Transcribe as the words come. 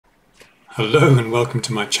Hello and welcome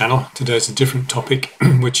to my channel. Today's a different topic,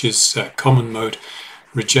 which is common mode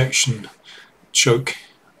rejection choke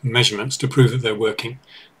measurements to prove that they're working.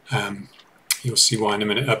 You'll see why in a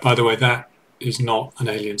minute. By the way, that is not an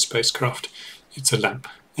alien spacecraft, it's a lamp.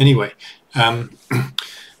 Anyway,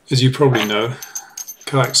 as you probably know,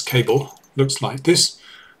 coax cable looks like this,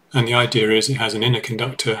 and the idea is it has an inner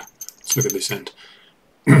conductor, let's look at this end,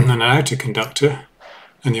 and an outer conductor.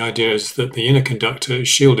 And the idea is that the inner conductor is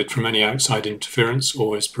shielded from any outside interference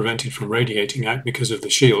or is prevented from radiating out because of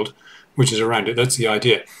the shield which is around it. That's the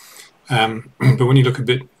idea. But when you look a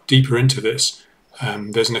bit deeper into this,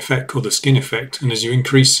 there's an effect called the skin effect. And as you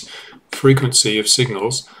increase frequency of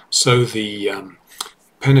signals, so the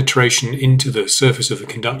penetration into the surface of the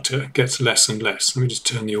conductor gets less and less. Let me just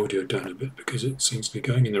turn the audio down a bit because it seems to be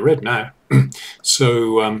going in the red now.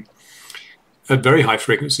 So at very high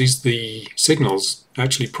frequencies, the signals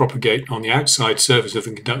actually propagate on the outside surface of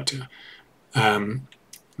the conductor.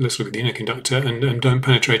 Let's look at the inner conductor, and don't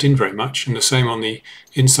penetrate in very much. And the same on the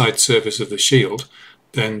inside surface of the shield,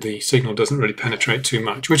 then the signal doesn't really penetrate too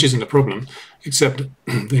much, which isn't a problem, except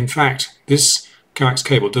in fact, this coax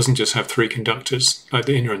cable doesn't just have three conductors, like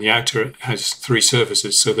the inner and the outer. It has three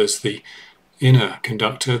surfaces. So there's the inner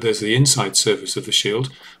conductor, there's the inside surface of the shield,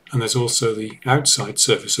 and there's also the outside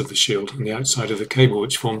surface of the shield and the outside of the cable,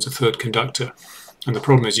 which forms a third conductor. And the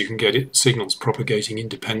problem is you can get signals propagating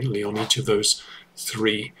independently on each of those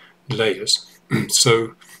three layers.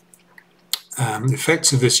 So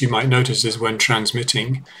effects of this you might notice is when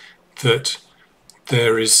transmitting that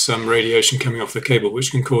there is some radiation coming off the cable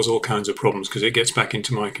which can cause all kinds of problems because it gets back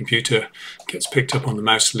into my computer, gets picked up on the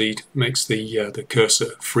mouse lead, makes the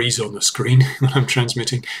cursor freeze on the screen when I'm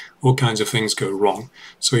transmitting. All kinds of things go wrong,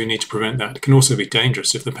 so you need to prevent that. It can also be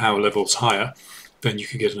dangerous if the power level's higher, then you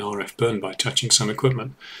could get an RF burn by touching some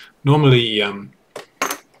equipment. Normally,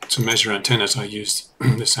 to measure antennas, I use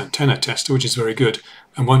this antenna tester, which is very good.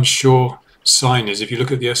 And one sure sign is if you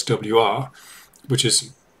look at the SWR, which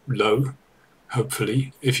is low,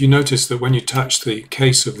 hopefully, if you notice that when you touch the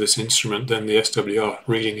case of this instrument, then the SWR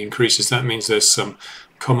reading increases. That means there's some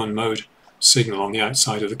common mode signal on the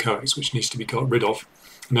outside of the coax which needs to be got rid of.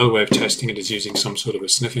 Another way of testing it is using some sort of a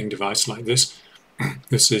sniffing device like this.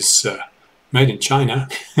 This is made in China,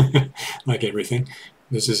 like everything.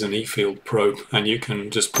 This is an E-field probe, and you can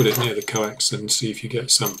just put it near the coax and see if you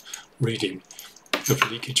get some reading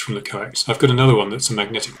of leakage from the coax. I've got another one that's a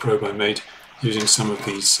magnetic probe I made using some of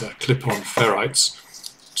these clip-on ferrites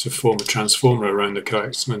to form a transformer around the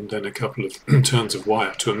coax and then a couple of turns of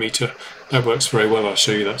wire to a meter. That works very well. I'll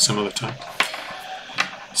show you that some other time.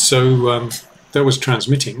 So that was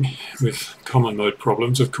transmitting with common mode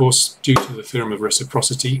problems. Of course, due to the theorem of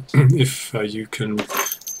reciprocity, if you can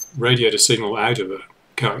radiate a signal out of a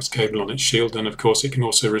coax cable on its shield, then of course it can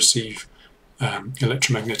also receive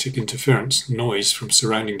electromagnetic interference, noise from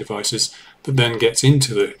surrounding devices that then gets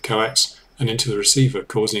into the coax and into the receiver,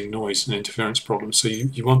 causing noise and interference problems. So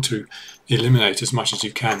you want to eliminate as much as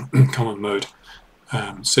you can common mode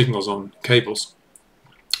signals on cables.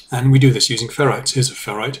 And we do this using ferrites. Here's a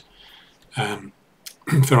ferrite.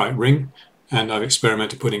 Ferrite ring, and I've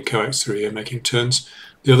experimented putting coax through here, making turns.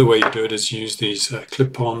 The other way you do it is use these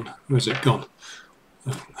clip-on, where's it gone?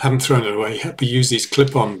 I haven't thrown it away yet, but use these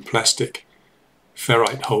clip-on plastic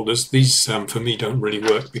ferrite holders. These for me don't really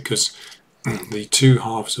work because the two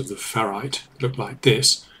halves of the ferrite look like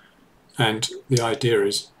this, and the idea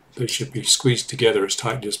is they should be squeezed together as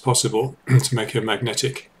tightly as possible to make a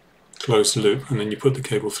magnetic closed loop, and then you put the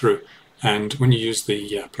cable through. And when you use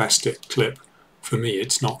the plastic clip, for me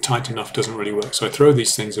it's not tight enough, doesn't really work. So I throw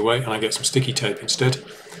these things away and I get some sticky tape instead,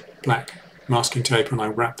 black masking tape, and I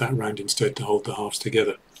wrap that round instead to hold the halves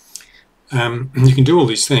together. You can do all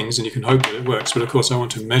these things and you can hope that it works, but of course I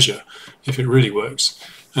want to measure if it really works.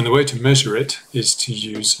 And the way to measure it is to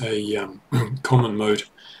use a common mode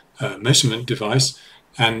measurement device,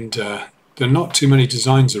 and there are not too many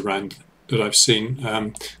designs around that I've seen.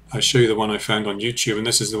 I'll show you the one I found on YouTube, and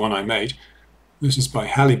this is the one I made. This is by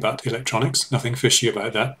Halibut Electronics, nothing fishy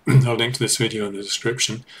about that. I'll link to this video in the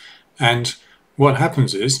description. And what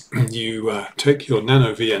happens is you take your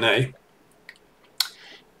nano VNA,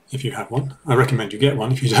 if you have one. I recommend you get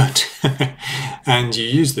one if you don't. And you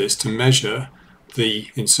use this to measure the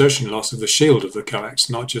insertion loss of the shield of the coax,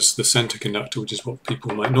 not just the center conductor, which is what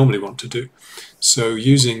people might normally want to do. So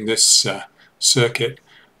using this circuit,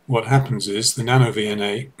 what happens is the nano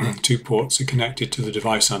VNA, two ports are connected to the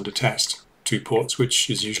device under test. Two ports, which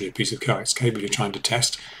is usually a piece of coax cable you're trying to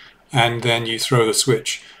test, and then you throw the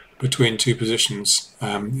switch between two positions.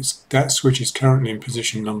 That switch is currently in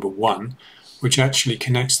position number 1, which actually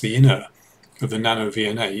connects the inner of the nano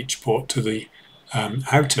VNA, each port, to the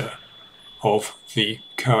outer of the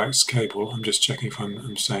coax cable. I'm just checking if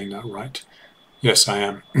I'm saying that right. Yes, I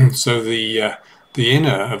am. So the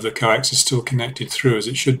inner of the coax is still connected through as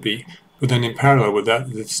it should be, but then in parallel with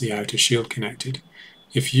that, there's the outer shield connected.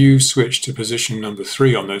 If you switch to position number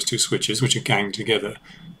 3 on those two switches, which are ganged together,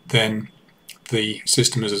 then the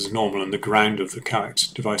system is as normal and the ground of the coax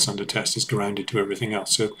device under test is grounded to everything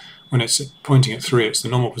else. So when it's pointing at 3, it's the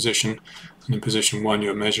normal position, and in position 1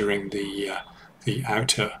 you're measuring the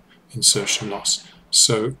outer insertion loss.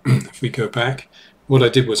 So if we go back, what I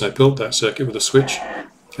did was I built that circuit with a switch,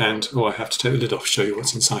 and I have to take the lid off to show you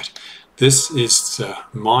what's inside. This is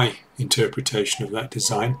my interpretation of that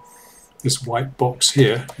design. This white box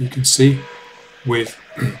here you can see with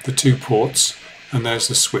the 2 ports, and there's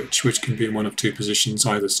the switch, which can be in one of 2 positions,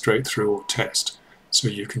 either straight through or test. So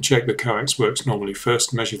you can check the coax works normally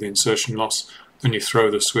first, measure the insertion loss, then you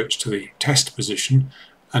throw the switch to the test position,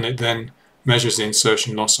 and it then measures the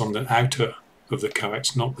insertion loss on the outer of the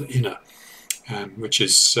coax, not the inner, which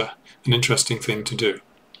is an interesting thing to do.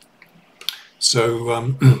 So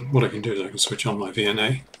what I can do is I can switch on my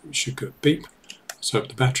VNA, which should go beep. So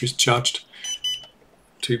the battery's charged,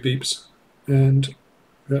 2 beeps, and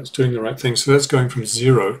that's doing the right thing. So that's going from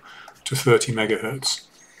 0 to 30 megahertz,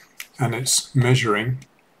 and it's measuring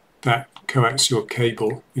that coaxial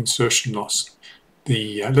cable insertion loss.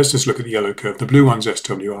 Let's just look at the yellow curve. The blue one's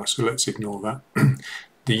SWR, so let's ignore that.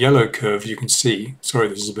 The yellow curve, you can see, sorry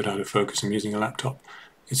this is a bit out of focus, I'm using a laptop,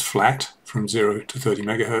 it's flat from 0 to 30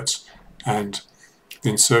 megahertz, and the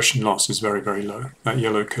insertion loss is very, very low. That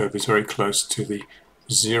yellow curve is very close to the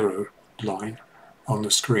 0 line on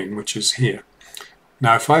the screen, which is here.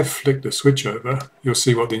 Now if I flick the switch over, you'll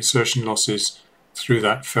see what the insertion loss is through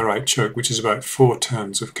that ferrite choke, which is about 4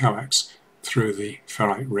 turns of coax through the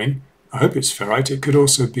ferrite ring. I hope it's ferrite. It could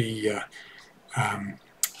also be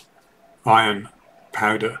iron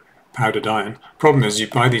powder, powdered iron. Problem is, you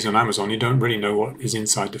buy these on Amazon, you don't really know what is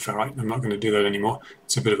inside the ferrite. I'm not going to do that anymore.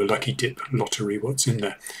 It's a bit of a lucky dip lottery what's in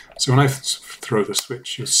there. So when I throw the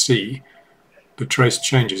switch, you'll see the trace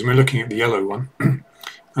changes. And we're looking at the yellow one.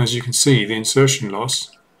 As you can see, the insertion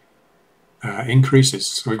loss increases.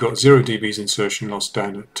 So we've got 0 dB's insertion loss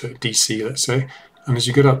down at DC, let's say. And as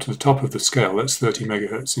you get up to the top of the scale, that's 30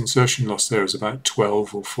 megahertz. Insertion loss there is about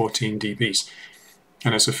 12 or 14 dB's.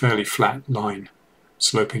 And it's a fairly flat line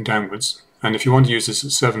sloping downwards. And if you want to use this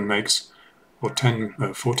at 7 megs or 14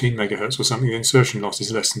 megahertz or something, the insertion loss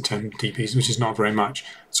is less than 10 dB's, which is not very much.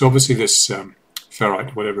 So obviously this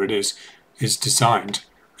ferrite, whatever it is designed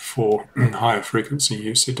for higher frequency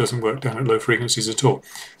use. It doesn't work down at low frequencies at all.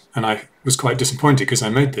 And I was quite disappointed because I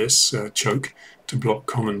made this choke to block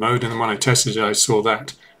common mode, and then when I tested it I saw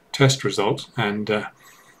that test result, and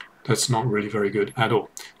that's not really very good at all.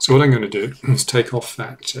 So what I'm going to do is take off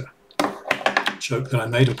that choke that I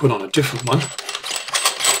made and put on a different one.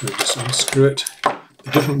 Let me just unscrew it.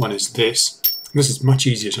 The different one is this. This is much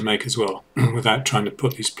easier to make as well without trying to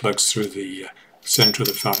put these plugs through the center of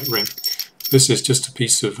the ferrite ring. This is just a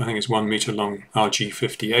piece of, I think it's 1 meter long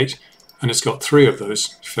RG58, and it's got 3 of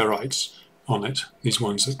those ferrites on it, these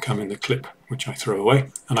ones that come in the clip, which I throw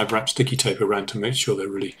away, and I've wrapped sticky tape around to make sure they're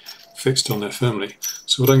really fixed on there firmly.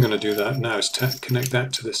 So what I'm going to do that now is connect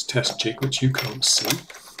that to this test jig, which you can't see,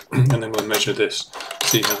 and then we'll measure this,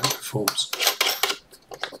 see how it performs.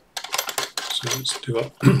 So let's do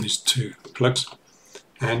up these 2 plugs,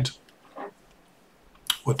 and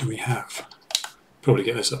what do we have? Probably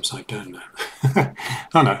get this upside down now.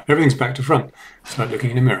 Oh no, everything's back to front. It's like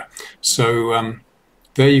looking in a mirror. So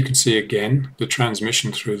there you can see again the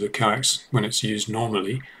transmission through the coax when it's used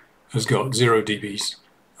normally has got 0 dB's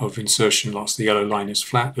of insertion loss. The yellow line is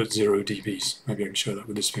flat at 0 dB's. Maybe I can show that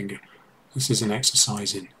with this finger. This is an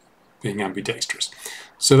exercise in being ambidextrous.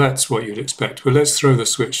 So that's what you'd expect. But let's throw the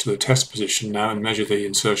switch to the test position now and measure the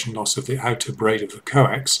insertion loss of the outer braid of the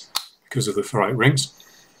coax because of the ferrite rings.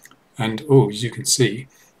 And as you can see,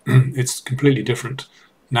 it's completely different.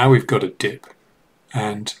 Now we've got a dip,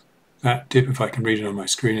 and that dip, if I can read it on my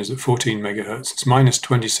screen, is at 14 megahertz. It's minus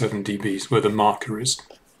 27 dB's where the marker is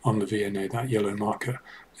on the VNA. That yellow marker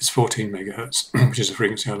is 14 megahertz, which is a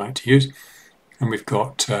frequency I like to use. And we've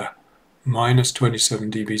got minus 27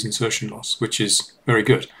 dB's insertion loss, which is very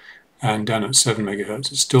good. And down at 7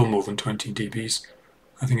 megahertz, it's still more than 20 dB's.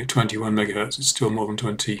 I think at 21 megahertz, it's still more than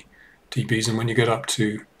 20 dB's, and when you get up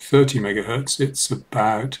to 30 megahertz, it's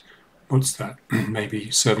about, what's that,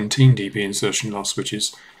 maybe 17 dB insertion loss, which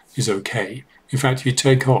is okay. In fact, if you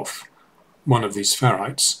take off one of these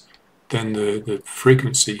ferrites, then the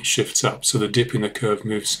frequency shifts up, so the dip in the curve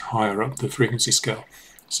moves higher up the frequency scale.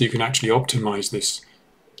 So you can actually optimize this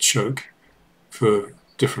choke for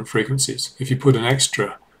different frequencies. If you put an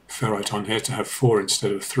extra ferrite on here to have 4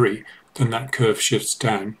 instead of 3, then that curve shifts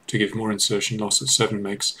down to give more insertion loss at 7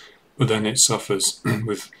 megs, but then it suffers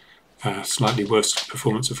with slightly worse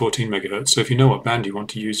performance at 14 megahertz. So if you know what band you want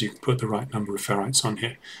to use, you can put the right number of ferrites on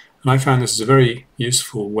here. And I found this is a very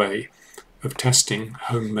useful way of testing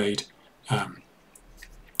homemade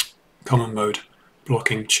common mode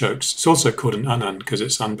blocking chokes. It's also called an UNUN because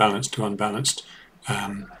it's unbalanced to unbalanced,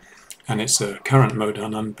 and it's a current mode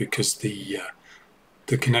UNUN because the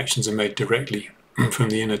connections are made directly from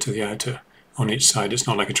the inner to the outer on each side. It's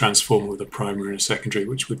not like a transformer with a primary and a secondary,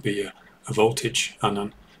 which would be a voltage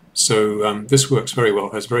UNUN. So this works very well,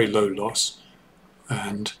 has very low loss,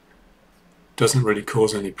 and doesn't really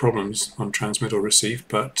cause any problems on transmit or receive,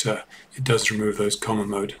 but it does remove those common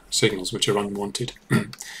mode signals which are unwanted.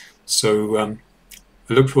 So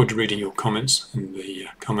I look forward to reading your comments in the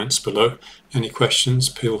comments below. Any questions,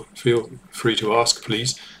 feel free to ask,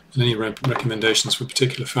 please, and any recommendations for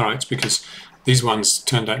particular ferrites, because these ones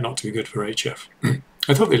turned out not to be good for HF.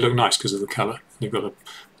 I thought they looked nice because of the colour. They've got a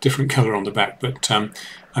different colour on the back, but I'm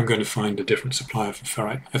going to find a different supplier for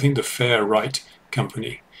ferrite. I think the Fairrite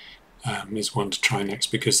company is one to try next,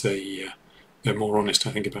 because they're more honest,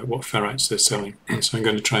 I think, about what ferrites they're selling. So I'm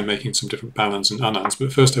going to try making some different balance and UNUNs,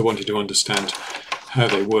 but first I wanted to understand how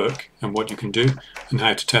they work and what you can do and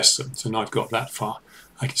how to test them. So now I've got that far,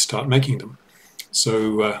 I can start making them.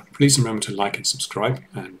 So please remember to like and subscribe,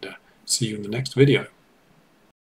 and see you in the next video.